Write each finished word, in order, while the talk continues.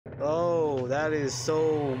Oh, that is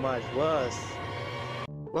so much worse.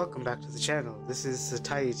 Welcome back to the channel. This is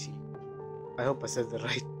Satiety. I hope I said that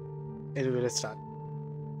right. Anyway, let's start.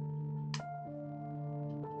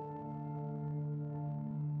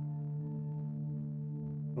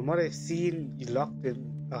 From what I've seen, you're locked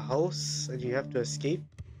in a house and you have to escape,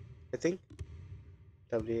 I think.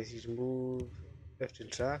 WASD to move, F to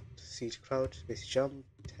interact, C to crouch, space to jump,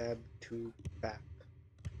 tab to back.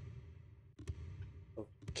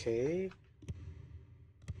 Okay.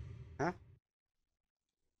 Huh?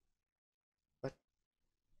 What?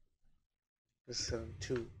 This is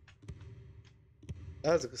 2.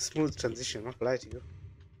 That was a smooth transition, not lie to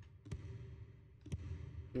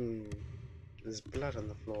you. There's blood on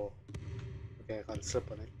the floor. Okay, I can't slip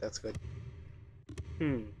on it, that's good.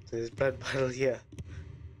 So there's blood puddle here.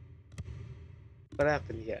 What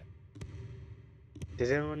happened here?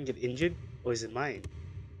 Did anyone get injured? Or is it mine?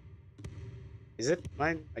 Is it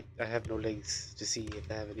mine? I have no legs to see if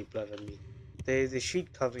I have any blood on me. There's a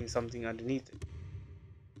sheet covering something underneath it.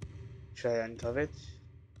 Should I uncover it?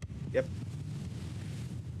 Yep.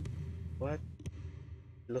 What?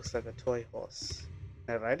 Looks like a toy horse.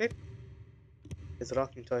 Can I ride it? It's a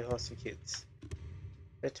rocking toy horse for kids.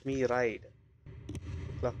 Let me ride.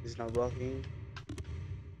 The clock is now rocking.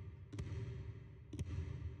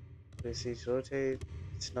 Press it to rotate.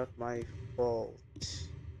 It's not my fault.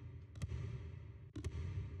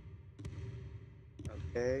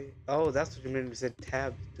 Okay. Oh, that's what you meant when you said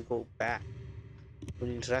tab to go back. When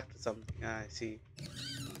you interact with something. Ah, I see.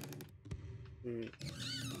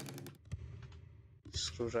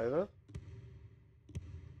 Screwdriver.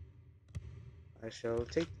 I shall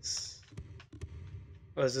take this.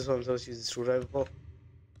 Oh, is this what I'm supposed to use the screwdriver for?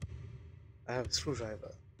 I have a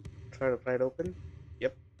screwdriver. Try to pry it open.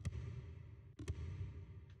 Yep.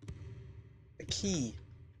 A key.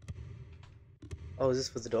 Oh, is this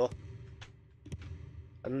for the door?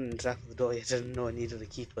 I didn't interact with the door yet. I didn't know I needed a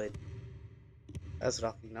key for it. That's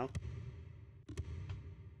rocking now.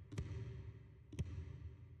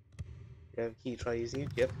 You have a key, try using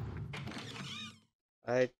it. Yep.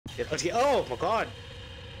 I get out here. Oh my god!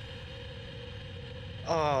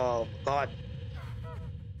 Oh my god!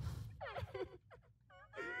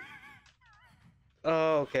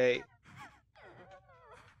 Oh, okay.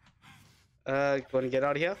 Wanna get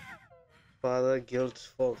out of here? Father guilt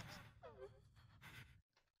fault.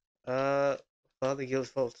 Father guilt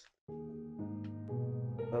fault.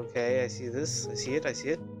 Okay, I see this. I see it.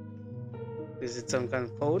 Is it some kind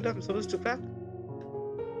of code I'm supposed to crack?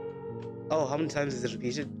 Oh, how many times is it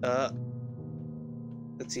repeated?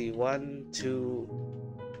 Let's see. 1, 2.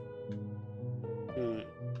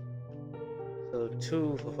 So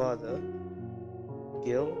 2 for father.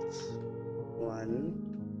 Guilt.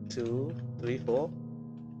 1, 2, 3, 4.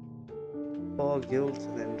 4 guilt,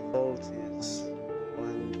 and then fault is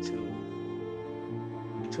 1,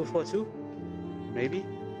 2. 2, 4, 2? Maybe?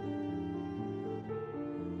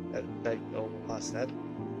 Like, oh, past that.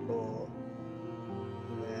 4.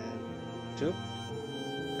 And 2.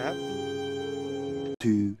 Perhaps?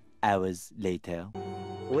 2 hours later.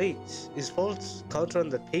 Wait, is fault counter on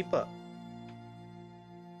the paper?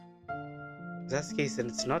 If that's the case, then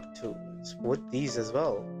it's not 2. It's with these as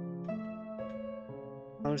well.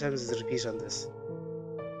 How many times is it repeat on this?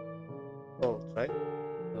 Fault, right?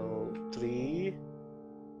 So 3,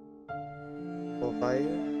 4,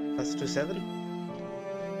 5, plus 2, 7?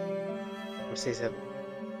 Or say 7.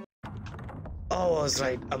 Oh, I was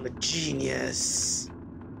right. I'm a genius.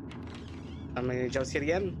 Am I gonna jump scare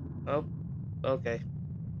again? Oh, okay.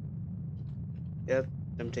 Yep,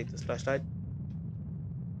 let me take this flashlight.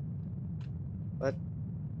 What?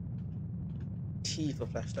 T for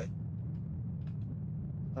flashlight.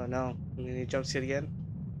 Oh no, I'm gonna jump scare again.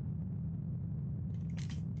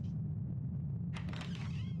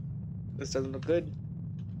 This doesn't look good.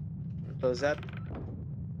 Close that.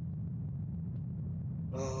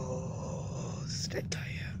 Oh, this dead guy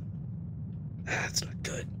here. That's not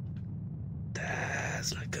good.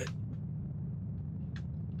 That's not good.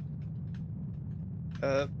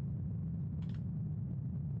 I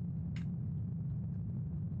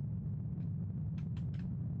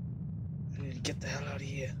need to get the hell out of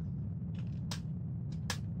here.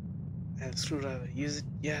 I have a screwdriver. Use it.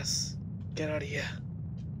 Yes. Get out of here.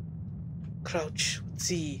 Crouch.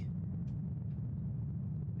 C.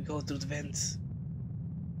 We go through the vents.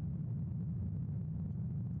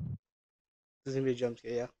 There's gonna be a jump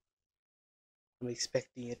scare, yeah. I'm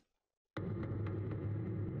expecting it.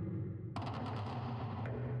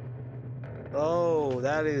 Oh,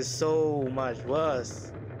 that is so much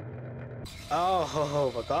worse.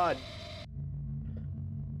 Oh my god.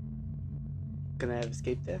 Can I have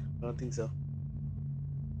escaped there? I don't think so.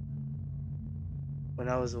 When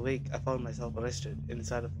I was awake, I found myself arrested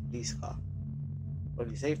inside of a police car.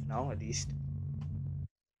 Probably safe now, at least.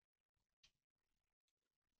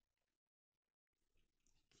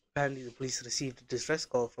 Apparently, the police received a distress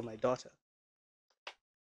call from my daughter.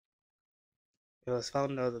 It was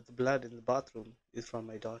found out that the blood in the bathroom is from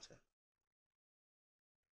my daughter.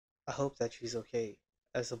 I hope that she's okay,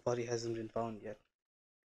 as the body hasn't been found yet.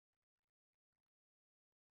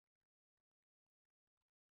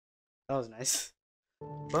 That was nice.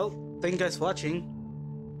 Well, thank you guys for watching.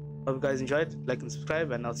 Hope you guys enjoyed. Like and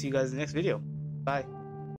subscribe, and I'll see you guys in the next video. Bye.